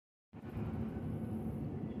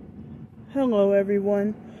Hello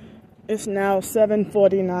everyone. It's now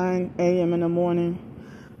 7:49 a.m. in the morning.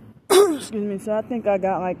 Excuse me. So I think I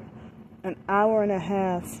got like an hour and a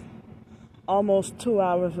half, almost 2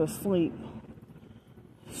 hours of sleep.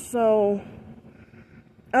 So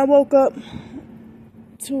I woke up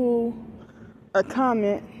to a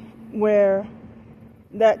comment where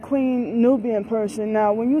that Queen Nubian person,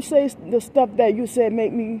 now when you say the stuff that you said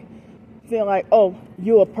make me feel like, oh,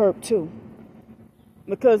 you a perp too.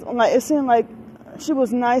 Because like it seemed like she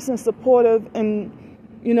was nice and supportive and,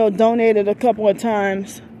 donated a couple of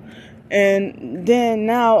times. And then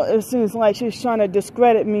now it seems like she's trying to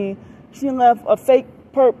discredit me. She left a fake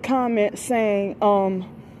perp comment saying,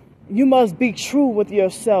 you must be true with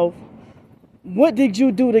yourself. What did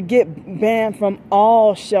you do to get banned from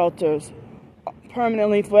all shelters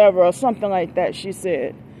permanently forever or something like that, she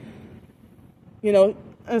said.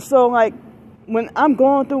 And so like when I'm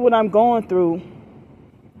going through what I'm going through,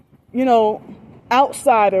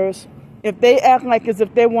 outsiders, if they act like as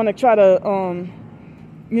if they want to try to,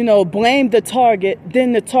 blame the target,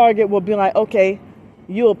 then the target will be like, okay,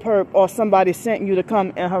 you a perp, or somebody sent you to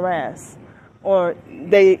come and harass. Or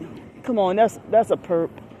come on, that's a perp.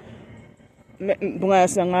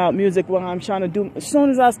 Blasting loud music while I'm trying to do, as soon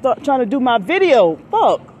as I start trying to do my video,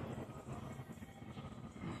 fuck.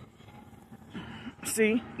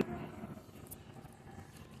 See?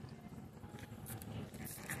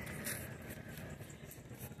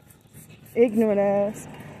 Ignorant ass.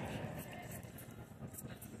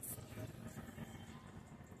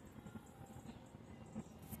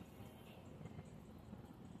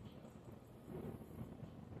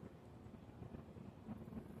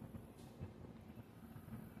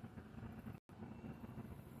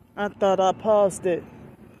 I thought I paused it.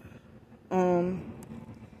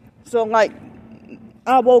 So like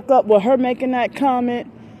I woke up with her making that comment.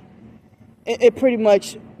 It pretty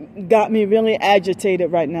much got me really agitated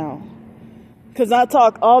right now. Because I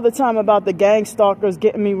talk all the time about the gang stalkers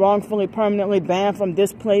getting me wrongfully permanently banned from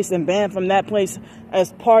this place and banned from that place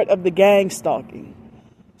as part of the gang stalking.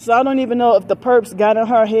 So I don't even know if the perps got in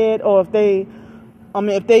her head, or if they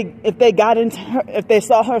got into her, if they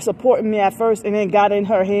saw her supporting me at first and then got in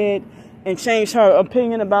her head and changed her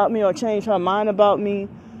opinion about me or changed her mind about me.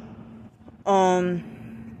 And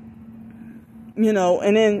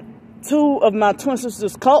then 2 of my twin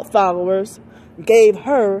sisters' cult followers gave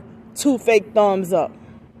her 2 fake thumbs up.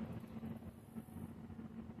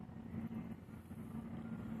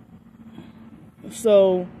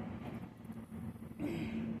 So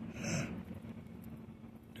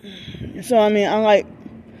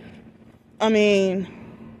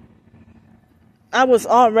I was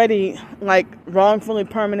already like wrongfully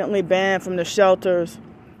permanently banned from the shelters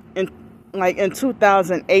in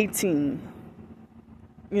 2018.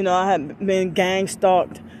 I had been gang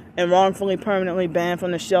stalked and wrongfully permanently banned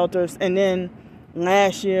from the shelters. And then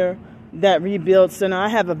last year, that rebuild center, I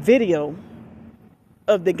have a video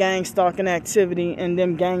of the gang stalking activity and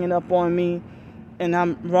them ganging up on me, and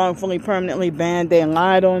I'm wrongfully permanently banned. They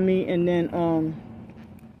lied on me, and then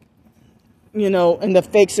and the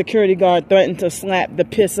fake security guard threatened to slap the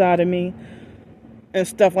piss out of me and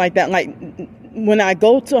stuff like that. Like when I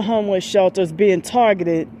go to homeless shelters being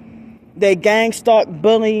targeted, they gang stalk,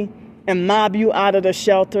 bully, and mob you out of the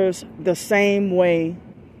shelters the same way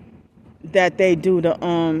that they do the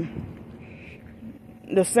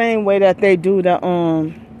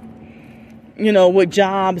with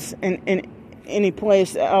jobs in any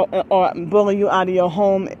place, or bully you out of your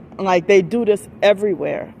home. Like they do this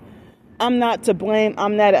everywhere. I'm not to blame.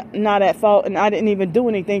 I'm not at fault, and I didn't even do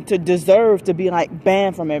anything to deserve to be like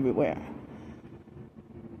banned from everywhere.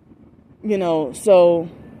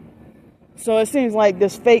 So it seems like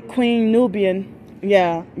this fake Queen Nubian,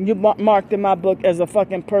 yeah, you marked in my book as a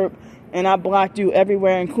fucking perp, and I blocked you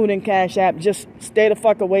everywhere, including CashApp. Just stay the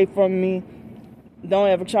fuck away from me. Don't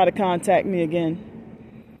ever try to contact me again.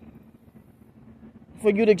 For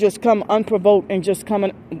you to just come unprovoked and just come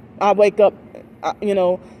and I wake up,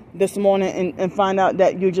 this morning and find out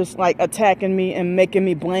that you're just like attacking me and making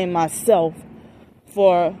me blame myself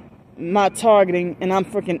for my targeting, and I'm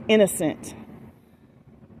freaking innocent.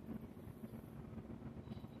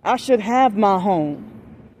 I should have my home.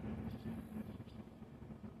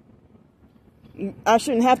 I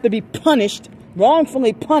shouldn't have to be punished,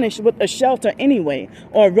 wrongfully punished with a shelter anyway,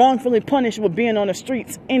 or wrongfully punished with being on the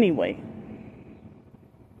streets anyway.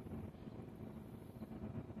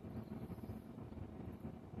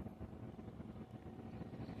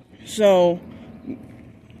 So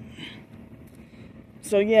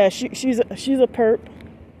yeah, she's a perp,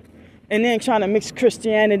 and then trying to mix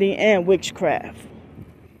Christianity and witchcraft.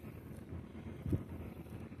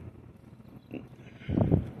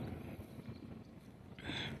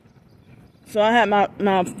 So I had my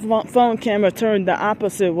phone camera turned the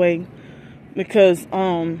opposite way because,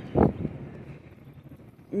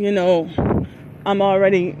 you know, I'm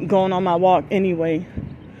already going on my walk anyway.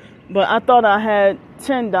 But I thought I had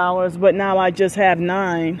 $10, but now I just have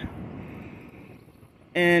 $9.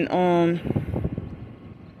 And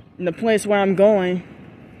the place where I'm going,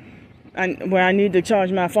 where I need to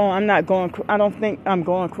charge my phone, I don't think I'm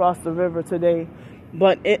going across the river today.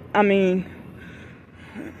 But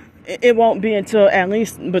it won't be until at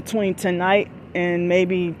least between tonight and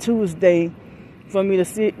maybe Tuesday for me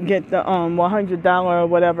to get the $100 or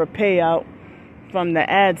whatever payout from the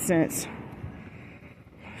AdSense.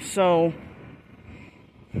 So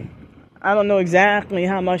I don't know exactly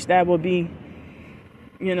how much that will be,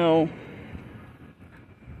 you know.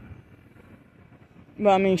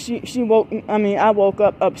 But I mean, I woke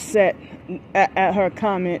up upset at her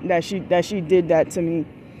comment that she did that to me.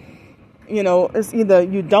 You know, it's either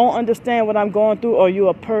you don't understand what I'm going through, or you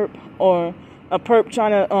a perp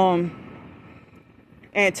trying to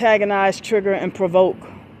antagonize, trigger, and provoke.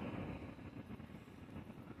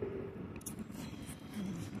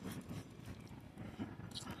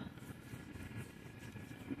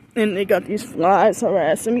 And they got these flies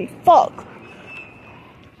harassing me. Fuck.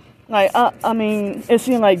 Like, I mean, it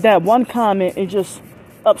seemed like that one comment, it just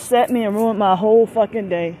upset me and ruined my whole fucking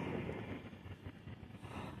day.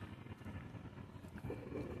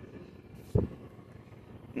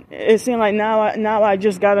 It seemed like now I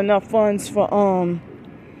just got enough funds for,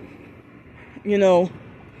 you know,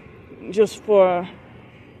 just for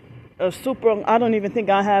a super, I don't even think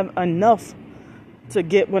I have enough to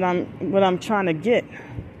get what I'm trying to get.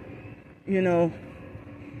 You know,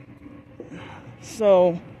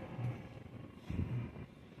 so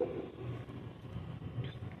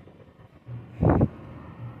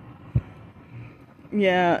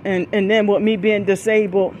yeah, and then with me being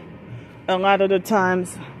disabled, a lot of the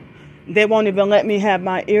times they won't even let me have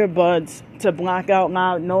my earbuds to block out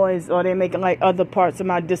loud noise, or they make it like other parts of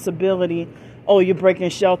my disability. Oh, you're breaking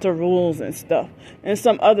shelter rules and stuff, and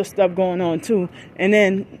some other stuff going on too. And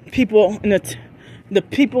then people in the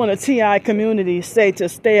people in the TI community say to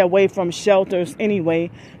stay away from shelters anyway.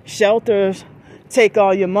 Shelters take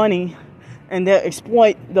all your money and they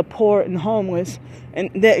exploit the poor and homeless. And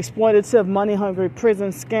they're exploitative, money-hungry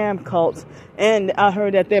prison scam cults. And I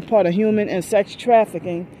heard that they're part of human and sex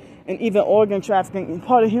trafficking and even organ trafficking,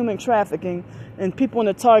 part of human trafficking. And people in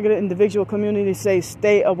the targeted individual community say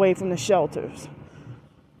stay away from the shelters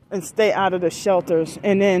and stay out of the shelters.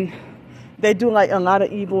 And then they do like a lot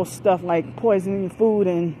of evil stuff, like poisoning food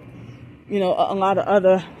and, you know, a lot of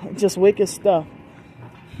other just wicked stuff,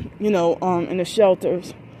 you know, in the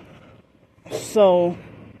shelters. So,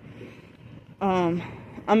 I'm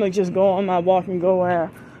gonna just go on my walk and go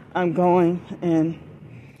where I'm going. And,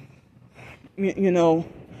 you know,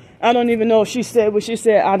 I don't even know if she said what she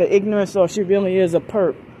said out of ignorance or she really is a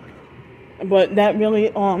perp. But that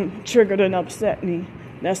really triggered and upset me.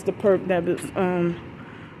 That's the perp that was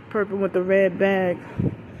purple with the red bag.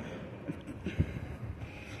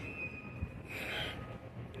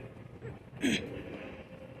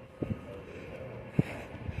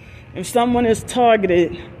 If someone is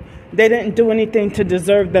targeted, they didn't do anything to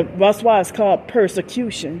deserve that's why it's called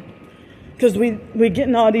persecution. Because we're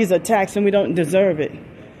getting all these attacks and we don't deserve it.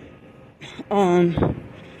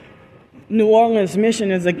 New Orleans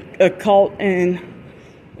Mission is a cult, and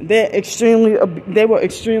they were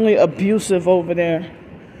extremely abusive over there.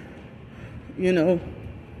 You know.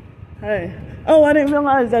 Hey. Oh, I didn't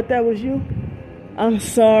realize that was you. I'm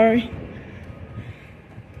sorry.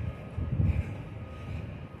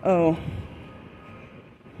 Oh.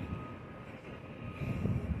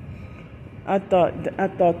 I thought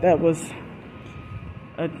that was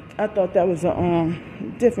a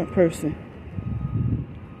different person.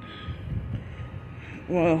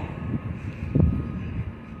 Well,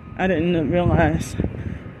 I didn't realize.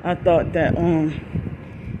 I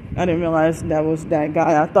didn't realize that was that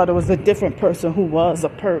guy. I thought it was a different person who was a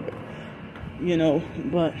perp, you know,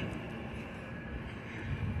 but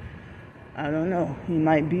I don't know. He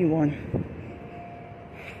might be one.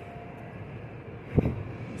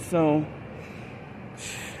 So,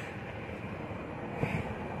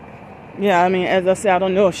 yeah, I mean, as I said, I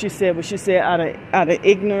don't know if she said what she said out of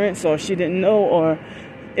ignorance, or she didn't know, or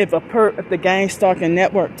if the gang stalking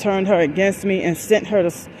network turned her against me and sent her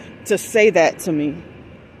to say that to me.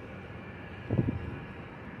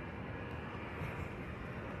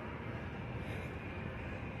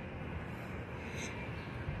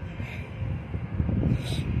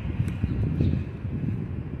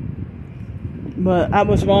 But I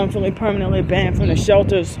was wrongfully permanently banned from the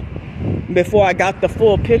shelters before I got the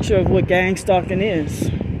full picture of what gang stalking is.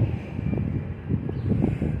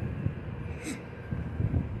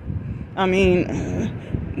 I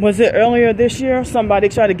mean, was it earlier this year? Somebody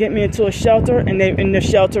tried to get me into a shelter, and the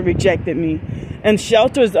shelter rejected me. And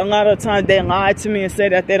shelters, a lot of times, they lie to me and say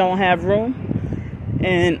that they don't have room.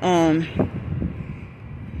 And,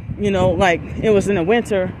 you know, like, it was in the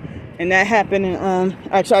winter, and that happened. And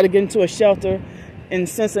I tried to get into a shelter in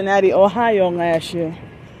Cincinnati, Ohio last year.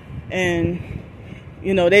 And,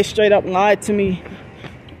 you know, they straight up lied to me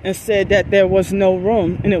and said that there was no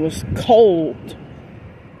room, and it was cold.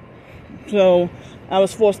 So I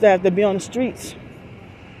was forced to have to be on the streets.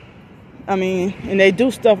 I mean, and they do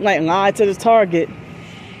stuff like lie to the target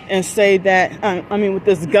and say that, I mean, with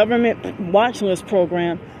this government watch list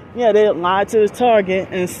program, yeah, they lie to the target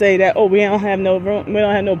and say that, oh, we don't have no room, we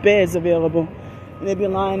don't have no beds available. And they be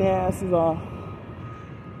lying their asses off.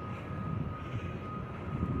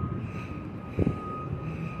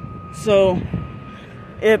 So,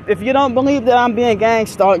 if you don't believe that I'm being gang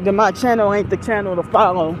stalked, then my channel ain't the channel to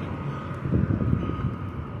follow.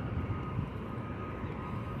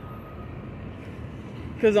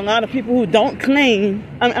 Because a lot of people who don't claim,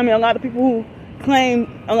 I mean, a lot of people who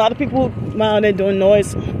claim, well, they're doing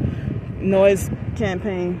noise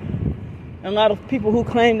campaign. A lot of people who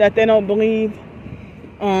claim that they don't believe,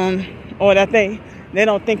 or that they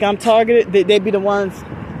don't think I'm targeted, they be the ones,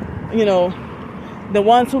 you know, the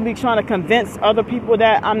ones who be trying to convince other people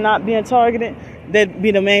that I'm not being targeted, they'd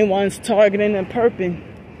be the main ones targeting and perping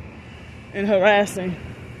and harassing.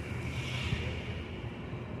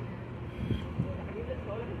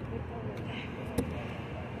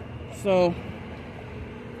 So,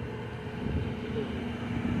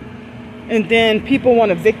 and then people want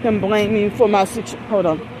to victim blame me for my situation. Hold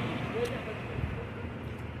on.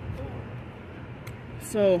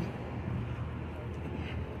 So,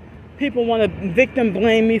 people want to victim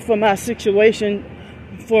blame me for my situation,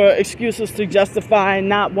 for excuses to justify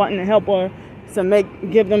not wanting to help, or to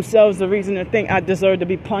give themselves the reason to think I deserve to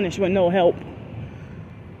be punished with no help.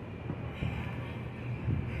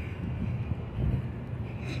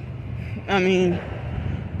 I mean,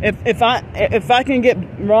 if I can get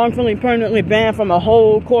wrongfully permanently banned from a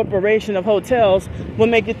whole corporation of hotels, what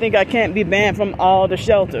make you think I can't be banned from all the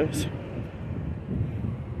shelters?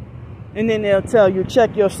 And then they'll tell you,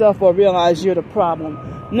 check yourself or realize you're the problem.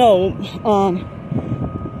 No,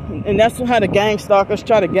 and that's how the gang stalkers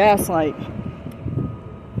try to gaslight.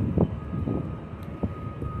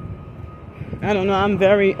 I don't know, I'm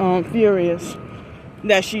very furious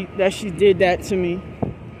that she did that to me.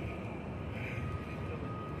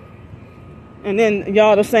 And then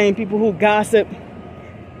y'all the same people who gossip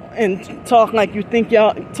and talk like y'all think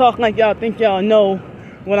y'all know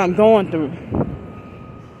what I'm going through.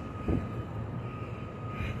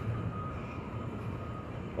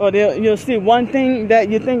 Or you'll see one thing that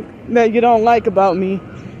you think that you don't like about me,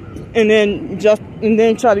 and then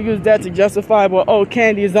try to use that to justify, well, oh,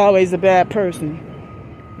 Candy is always a bad person.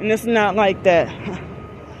 And it's not like that.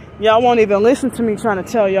 Y'all won't even listen to me trying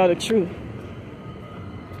to tell y'all the truth.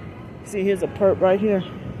 See, here's a perp right here.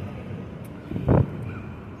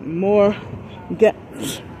 More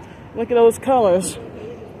gaps. Look at those colors.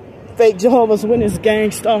 Fake Jehovah's Witness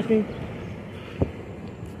gang stalking.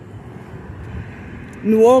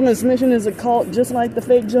 New Orleans Mission is a cult just like the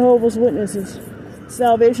fake Jehovah's Witnesses.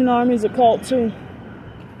 Salvation Army is a cult too.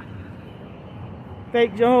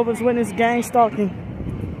 Fake Jehovah's Witness gang stalking.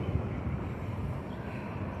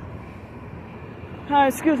 Hi,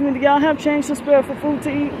 excuse me, do y'all have change to spare for food to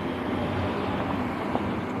eat?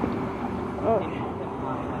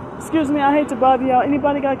 Oh. Excuse me, I hate to bother y'all.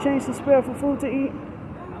 Anybody got change to spare for food to eat?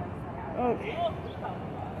 Okay.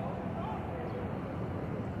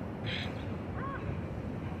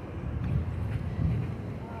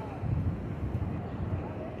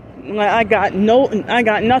 Like I got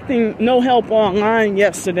nothing, no help online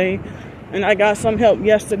yesterday, and I got some help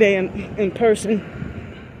yesterday in person.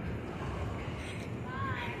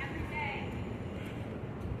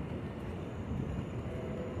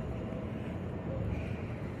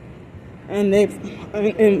 And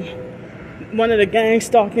one of the gang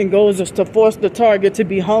stalking goals is to force the target to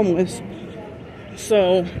be homeless.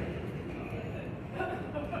 So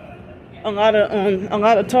a lot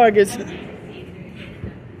of targets.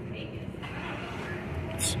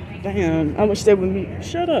 Damn, I wish they would be.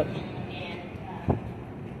 Shut up.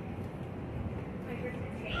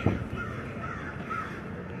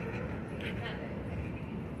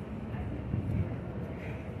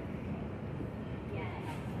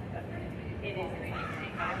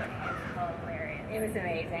 It was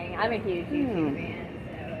amazing. I'm a huge fan,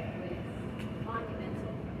 so it was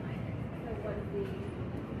monumental.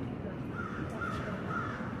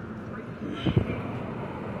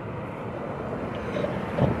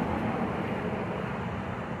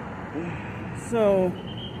 So,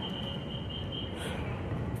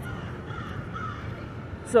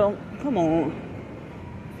 come on.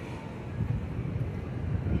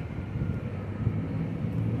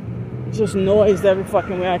 Just noise every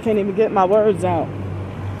fucking way. I can't even get my words out.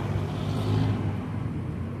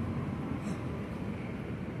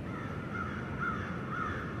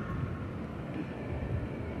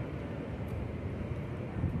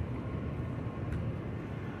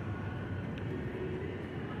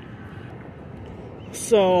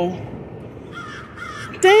 So,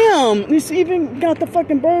 damn, this even got the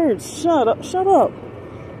fucking birds. Shut up.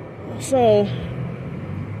 So,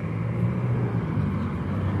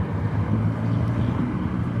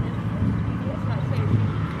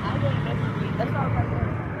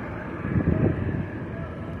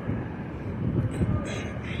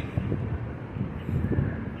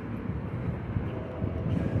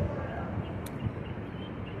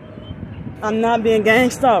 I'm not being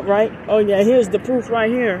gangsta up, right? Oh yeah, here's the proof right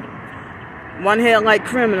here. One headlight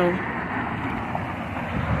criminal.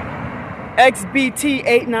 XBT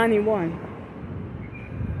 891.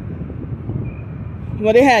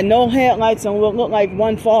 Well, they had no headlights and what looked like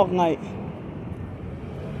one fog light.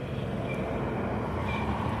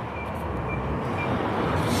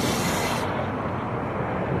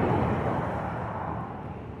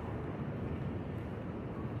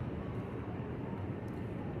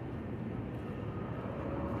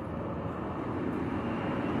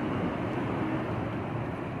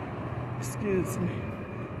 Excuse me.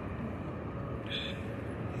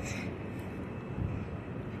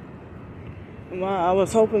 Well, I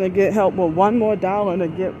was hoping to get help with $1 more to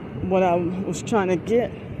get what I was trying to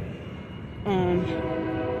get.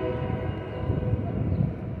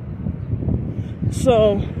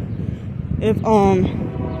 So if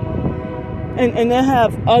and they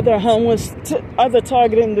have other homeless, other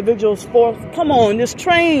targeted individuals for. Come on, this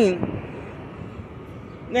train.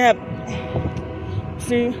 They have.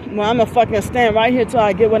 See, well, I'm gonna fucking stand right here till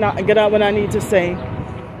I get out what I need to say.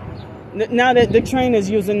 Now that the train is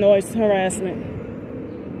using noise harassment.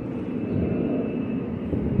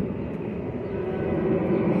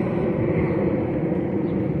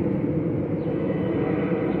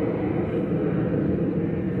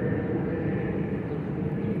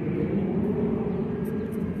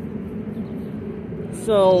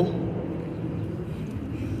 So,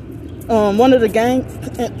 one of the gang,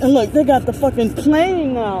 and look, they got the fucking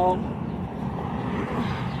plane now.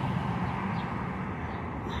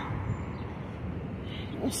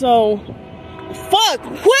 So, fuck,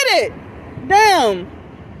 quit it! Damn!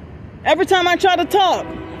 Every time I try to talk,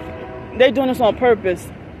 they doing this on purpose.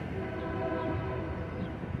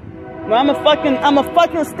 Well, I'ma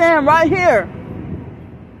fucking stand right here.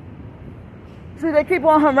 See, they keep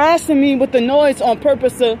on harassing me with the noise on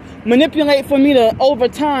purpose to manipulate for me to, over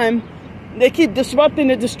time, they keep disrupting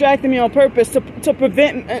and distracting me on purpose to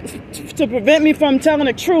prevent me from telling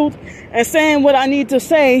the truth and saying what I need to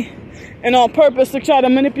say, and on purpose to try to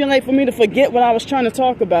manipulate for me to forget what I was trying to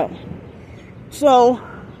talk about. So,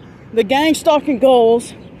 the gang stalking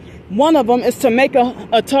goals, one of them is to make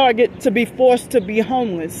a target to be forced to be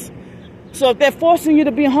homeless. So if they're forcing you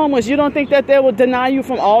to be homeless, you don't think that they will deny you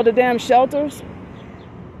from all the damn shelters?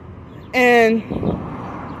 And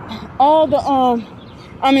all the,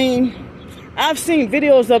 I mean, I've seen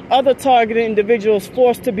videos of other targeted individuals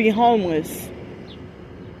forced to be homeless.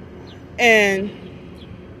 And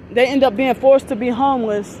they end up being forced to be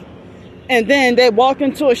homeless. And then they walk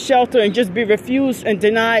into a shelter and just be refused and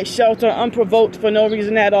denied shelter unprovoked for no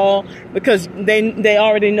reason at all, because they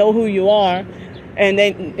already know who you are. And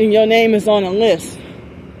your name is on a list.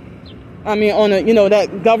 I mean, on a,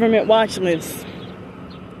 that government watch list.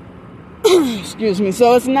 Excuse me.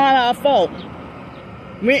 So it's not our fault.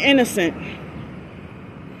 We're innocent.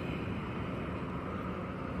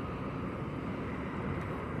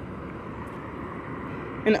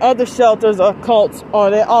 And other shelters are cults,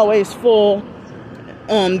 or they're always full.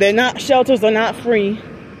 Shelters are not free.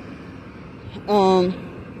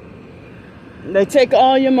 They take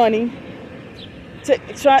all your money.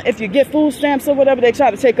 If you get food stamps or whatever, they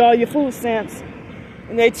try to take all your food stamps,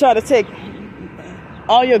 and they try to take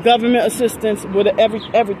all your government assistance with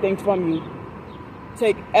everything from you.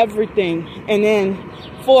 Take everything, and then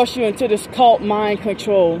force you into this cult mind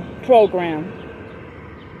control program.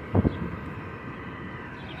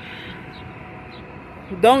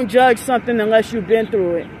 Don't judge something unless you've been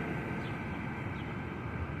through it.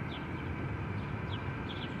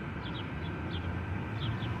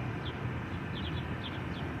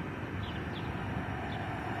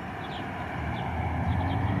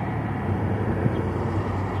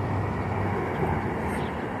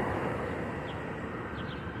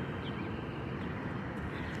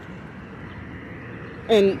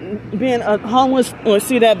 And being a homeless, or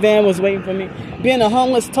see, that van was waiting for me. Being a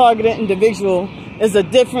homeless targeted individual is a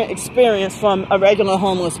different experience from a regular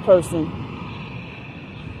homeless person.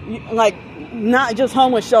 Like, not just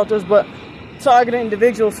homeless shelters, but targeted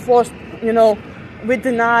individuals forced, we're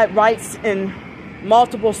denied rights in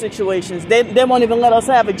multiple situations. They won't even let us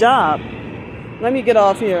have a job. Let me get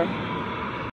off here.